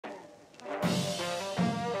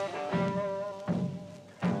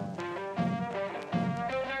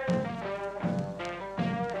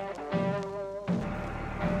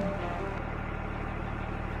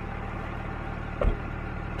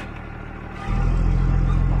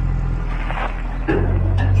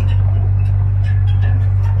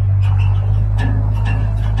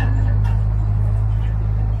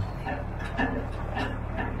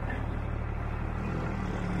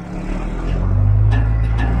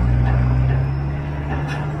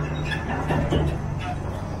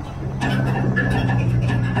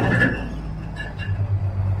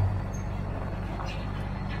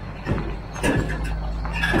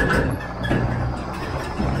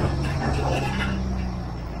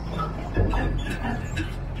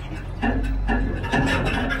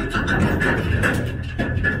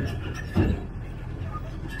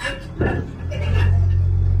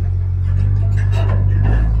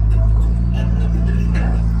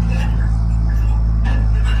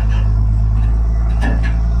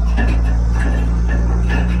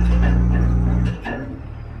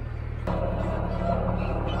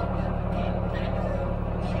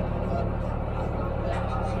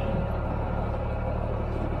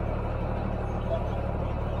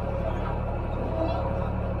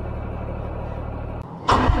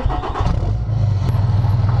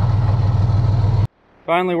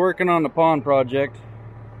Finally working on the pond project.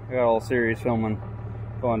 I got all serious filming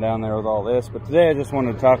going down there with all this, but today I just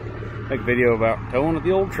wanted to make a video about towing with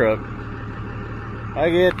the old truck. I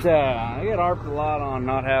get harped a lot on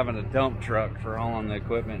not having a dump truck for hauling the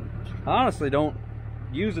equipment. I honestly don't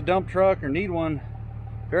use a dump truck or need one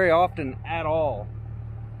very often at all.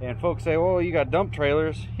 And folks say, well, you got dump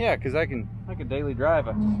trailers. Yeah, because I can daily drive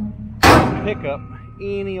a pickup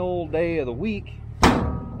any old day of the week,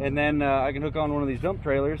 and then I can hook on one of these dump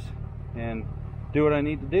trailers and do what I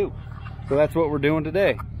need to do. So that's what we're doing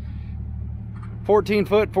today. 14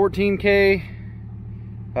 foot, 14K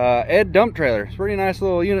Ed dump trailer. It's a pretty nice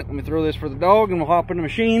little unit. Let me throw this for the dog and we'll hop in the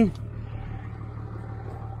machine.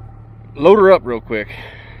 Load her up real quick.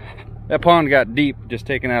 That pond got deep, just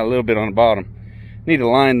taking out a little bit on the bottom. Need to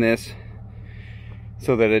line this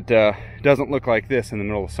so that it doesn't look like this in the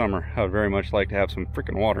middle of summer. I would very much like to have some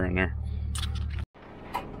freaking water in there.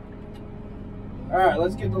 All right,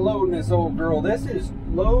 let's get to loading this old girl. This is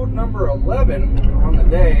load number 11 on the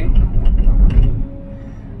day.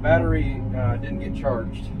 Battery didn't get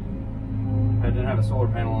charged. I didn't have a solar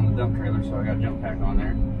panel on the dump trailer, so I got a jump pack on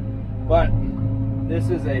there. But this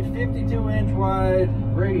is a 52-inch wide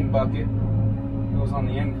grading bucket. Goes on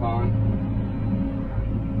the Incon.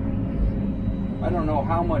 I don't know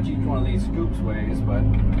how much each one of these scoops weighs, but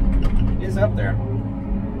it's up there.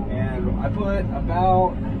 And I put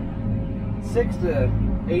about 6 to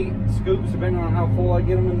 8 scoops, depending on how full I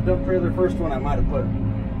get them in the dump trailer. First one I might have put,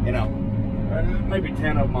 you know, maybe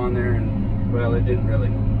 10 of them on there, and well, it didn't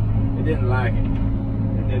like it.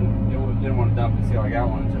 It didn't want to dump it. See, I got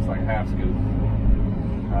one, it's just like a half scoop.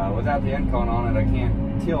 Without the Incon on it, I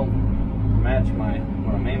can't tilt to match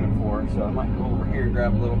what I'm aiming for, so I might go over here and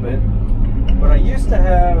grab a little bit. But I used to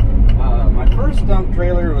have, my first dump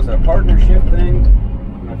trailer was a partnership thing.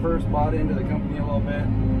 When I first bought into the company a little bit,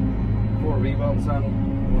 before Vivo and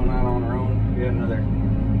Son went out on our own, we had another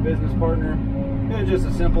business partner. It was just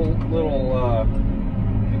a simple little,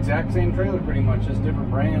 exact same trailer pretty much, just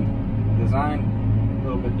different brand, design, a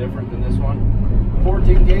little bit different than this one.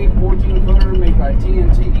 14K, 14 footer made by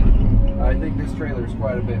TNT. I think this trailer is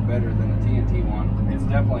quite a bit better than the TNT one. It's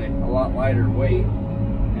definitely a lot lighter weight,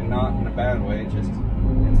 and not in a bad way, it's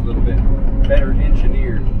a little bit better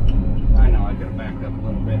engineered. I know I could have backed up a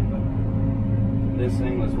little bit, but this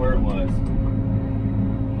thing was where it was.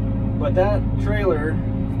 But that trailer,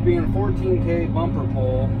 being 14K bumper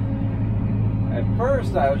pull, at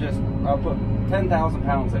first I put 10,000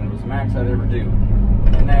 pounds in it. It was the max I'd ever do.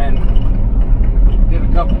 And then did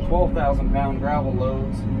a couple 12,000 pound gravel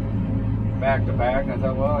loads back to back. And I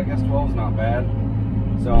thought, well, I guess 12's not bad.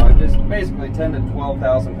 So I just basically 10 to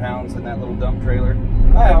 12,000 pounds in that little dump trailer.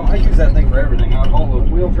 I use that thing for everything. I would haul the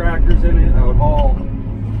wheel tractors in it. I would haul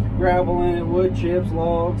gravel in it, wood chips,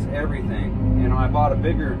 logs, everything. You know, I bought a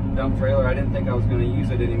bigger dump trailer. I didn't think I was going to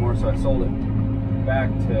use it anymore, so I sold it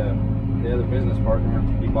back to the other business partner.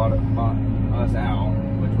 He bought us out,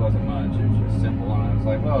 which wasn't much. It was just simple, and I was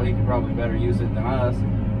like, well, he could probably better use it than us.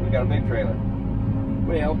 We got a big trailer.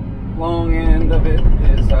 Well, long end of it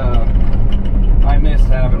is I missed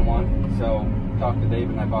having one, so talked to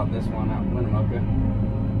David and I bought this one out in Winnemucca.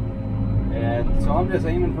 And so I'm just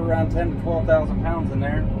aiming for around 10 to 12,000 pounds in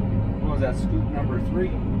there. What was that, scoop number 3?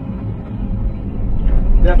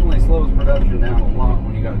 Definitely slows production down a lot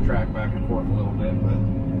when you got to track back and forth a little bit, but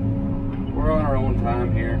we're on our own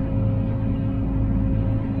time here.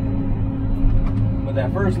 But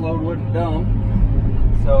that first load wouldn't dump,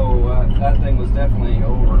 so that thing was definitely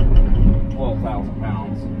over 12,000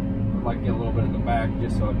 pounds. I'd like to get a little bit of the back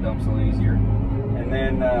just so it dumps a little easier. And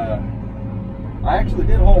then I actually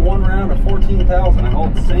did haul one round of 14,000. I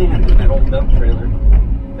hauled sand in that old dump trailer.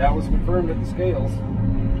 That was confirmed at the scales.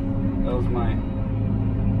 That was my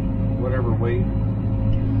whatever weight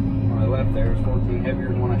when I left there. It was 14 heavier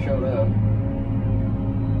than when I showed up.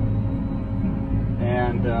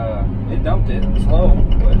 And it dumped it slow,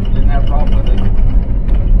 but didn't have a problem with it.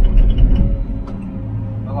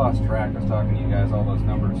 I lost track. I was talking to you guys all those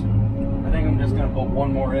numbers. I think I'm just going to put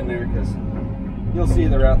one more in there because you'll see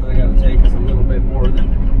the route that I got to take is a little bit more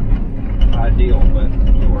than ideal, but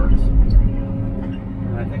it works.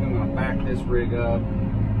 And I think I'm going to back this rig up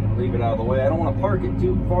and leave it out of the way. I don't want to park it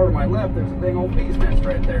too far to my left. There's a dang old bee's nest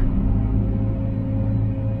right there.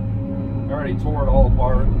 I already tore it all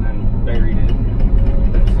apart and then buried it.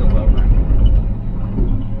 It's still over.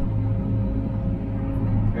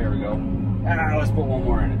 There we go. Let's put one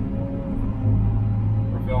more in it.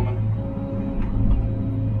 We're filming.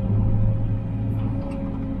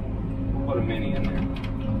 We'll put a mini in there.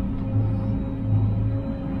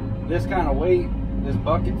 This kind of weight, this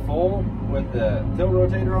bucket full with the tilt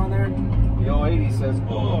rotator on there, The 080 says,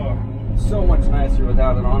 oh, so much nicer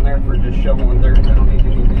without it on there for just shoveling dirt. I don't need to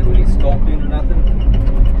do any sculpting or nothing.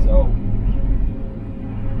 So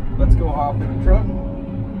let's go hop in the truck.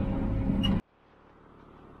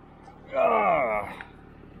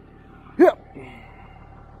 Yep.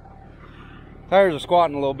 Tires are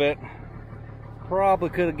squatting a little bit. Probably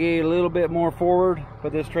could have gave a little bit more forward,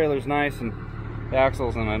 but this trailer's nice and the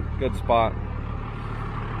axle's in a good spot.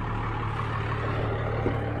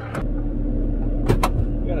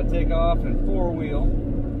 We gotta take off in 4-wheel.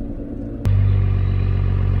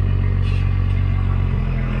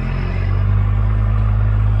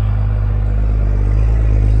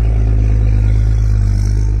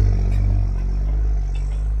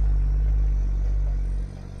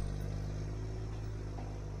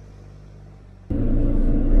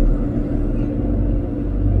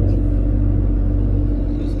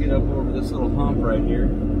 Right here.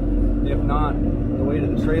 If not, the weight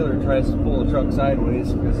of the trailer tries to pull the truck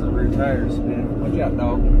sideways because the rear tires spin. Watch out,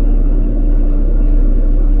 dog.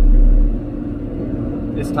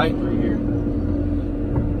 It's tight through here.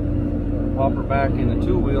 Pop her back in the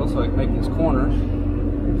 2-wheel so I can make this corner.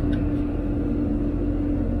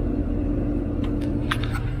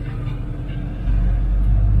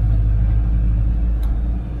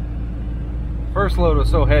 First load was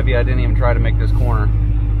so heavy I didn't even try to make this corner,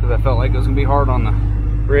 because I felt like it was going to be hard on the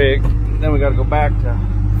rig. Then we got to go back to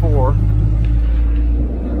 4.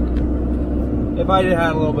 If I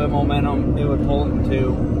had a little bit of momentum, it would pull it in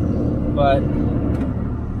 2. But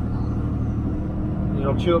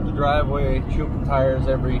it'll chew up the driveway, chew up the tires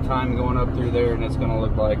every time going up through there, and it's going to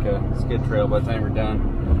look like a skid trail by the time we're done.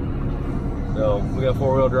 So we got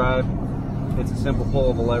 4-wheel drive. It's a simple pull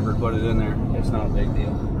of a lever to put it in there. It's not a big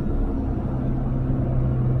deal.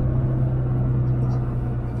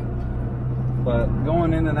 But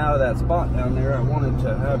going in and out of that spot down there, I wanted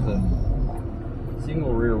to have the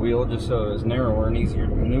single rear wheel just so it was narrower and easier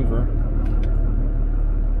to maneuver.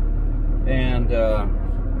 And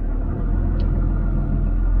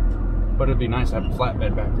but it'd be nice to have a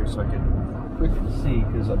flatbed back there so I could quickly see,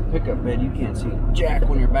 because a pickup bed you can't see jack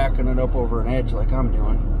when you're backing it up over an edge like I'm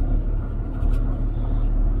doing.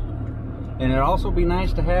 And it'd also be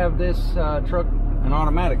nice to have this truck an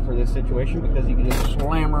automatic for this situation, because you can just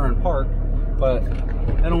slam her and park. But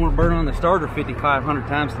I don't want to burn on the starter 5,500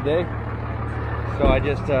 times today, so I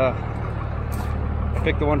just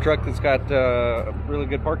picked the one truck that's got a really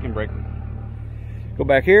good parking brake. Go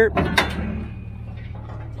back here,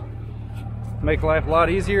 make life a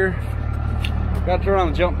lot easier. Got to turn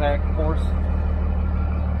on the jump pack, of course.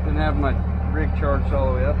 Didn't have my rig charged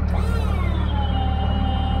all the way up.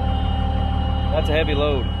 That's a heavy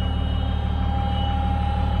load.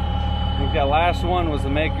 I think that last one was to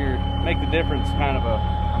make the difference kind of a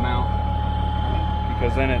amount,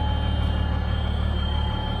 because then it's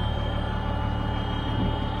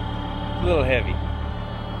a little heavy.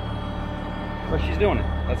 But she's doing it.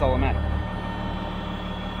 That's all that matters.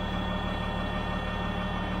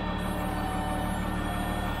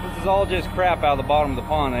 This is all just crap out of the bottom of the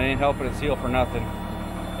pond. It ain't helping it seal for nothing.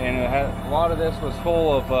 And it had, a lot of this was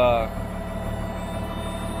full of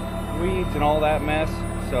weeds and all that mess.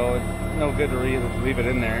 So it's no good to leave it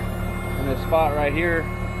in there. And this spot right here,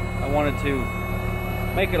 I wanted to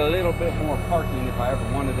make it a little bit more parking if I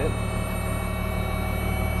ever wanted it.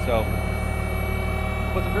 So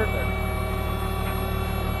put some dirt there.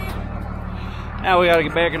 Now we got to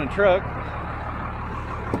get back in the truck.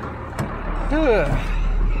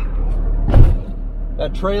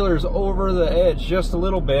 That trailer's over the edge just a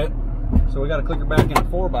little bit, so we got to click her back in a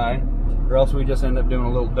 4x, or else we just end up doing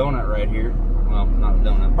a little donut right here. Well, not a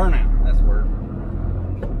donut, burnout, that's the word.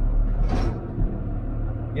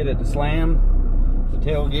 Get it to slam. The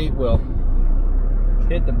tailgate will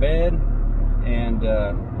hit the bed and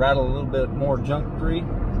rattle a little bit more junk free.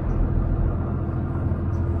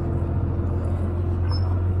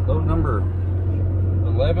 Load number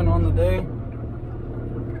 11 on the day.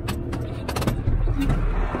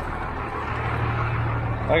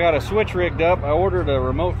 I got a switch rigged up. I ordered a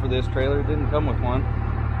remote for this trailer. It didn't come with one.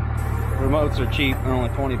 Remotes are cheap. They're only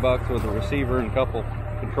 20 bucks with a receiver and a couple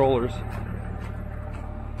controllers.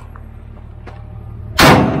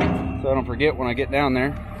 So I don't forget when I get down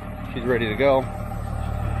there. She's ready to go.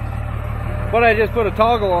 But I just put a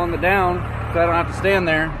toggle on the down so I don't have to stand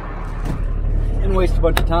there and waste a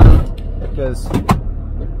bunch of time, because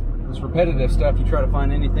this repetitive stuff, you try to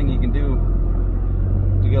find anything you can do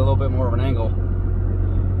to get a little bit more of an angle.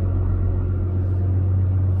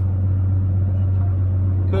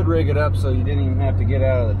 Could rig it up so you didn't even have to get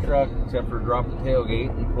out of the truck except for drop the tailgate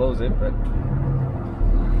and close it, but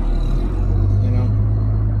you know,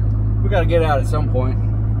 we got to get out at some point.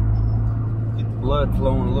 Get the blood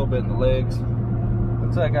flowing a little bit in the legs.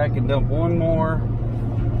 Looks like I can dump one more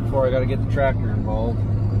before I got to get the tractor involved.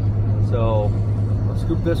 So I'll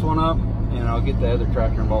scoop this one up and I'll get the other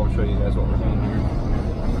tractor involved and show you guys what we're doing here.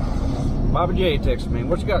 Bobby J texted me.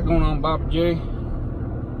 What you got going on, Bobby J?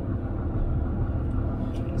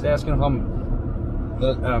 He's asking if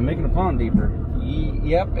I'm making a pond deeper.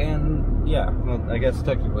 Yep, and yeah, well, I guess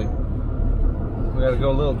technically. We got to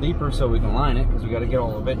go a little deeper so we can line it, because we got to get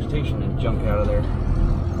all the vegetation and junk out of there.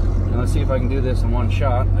 And let's see if I can do this in one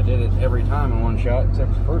shot. I did it every time in one shot,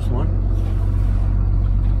 except the first one.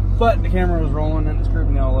 But the camera was rolling and it screwed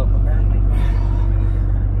me all up, apparently.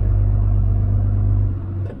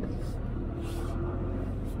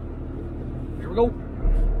 Here we go.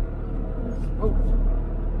 Oh.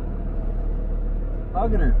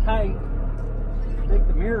 Hugging her tight. Take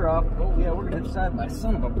the mirror off. Oh yeah, we're gonna hit side by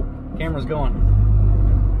son of a. Camera's going.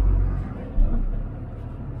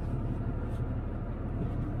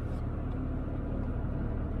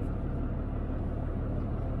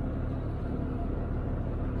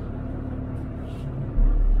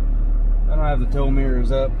 I don't have the tow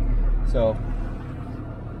mirrors up, so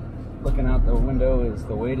looking out the window is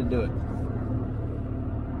the way to do it.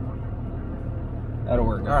 That'll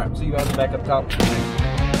work. All right, see you guys back up top.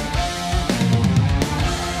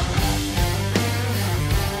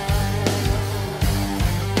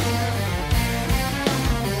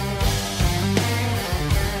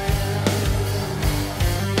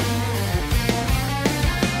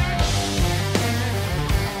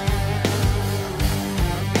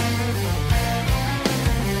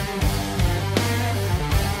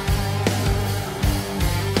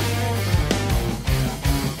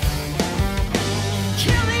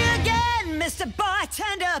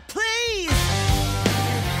 Bartender, please.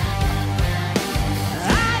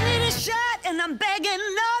 I need a shot and I'm begging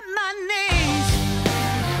on my knees.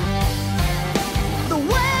 The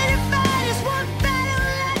way to fight is one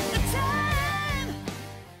battle at a time.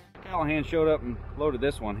 Callahan showed up and loaded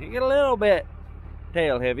this one. He get a little bit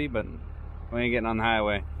tail heavy, but we ain't getting on the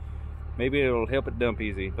highway. Maybe it'll help it dump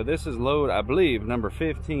easy. But this is load, I believe, number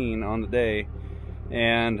 15 on the day,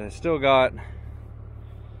 and I still got.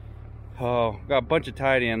 Oh, got a bunch of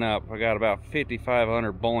tidying up. I got about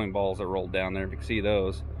 5,500 bowling balls that rolled down there, if you can see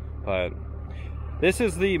those. But this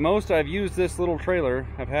is the most I've used this little trailer.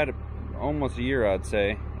 I've had it almost a year, I'd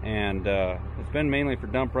say. And it's been mainly for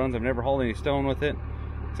dump runs. I've never hauled any stone with it,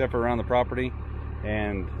 except for around the property.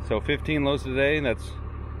 And so 15 loads today, that's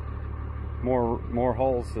more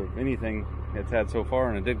hauls of anything it's had so far,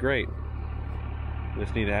 and it did great.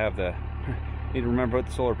 Just need to have the, need to remember to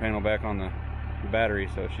put the solar panel back on the battery,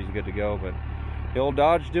 so she's good to go. But the old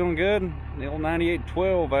Dodge doing good. The old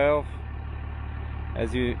 9812 valve,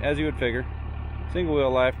 as you would figure. Single wheel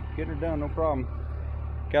life, getting her done, no problem.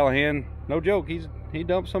 Callahan, no joke, he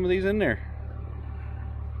dumped some of these in there.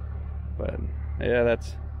 But yeah,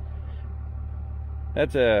 that's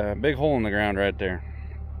a big hole in the ground right there.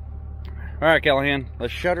 All right, Callahan,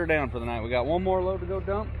 let's shut her down for the night. We got one more load to go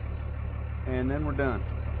dump, and then we're done.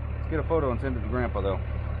 Let's get a photo and send it to Grandpa, though.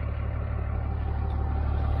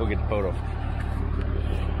 Go get the photo.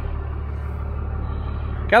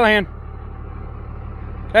 Callahan.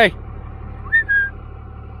 Hey.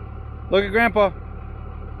 Look at Grandpa.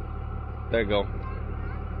 There you go.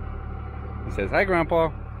 He says, hi, Grandpa.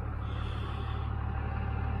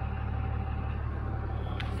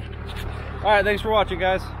 Alright, thanks for watching,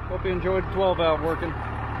 guys. Hope you enjoyed the 12 valve working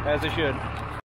as it should.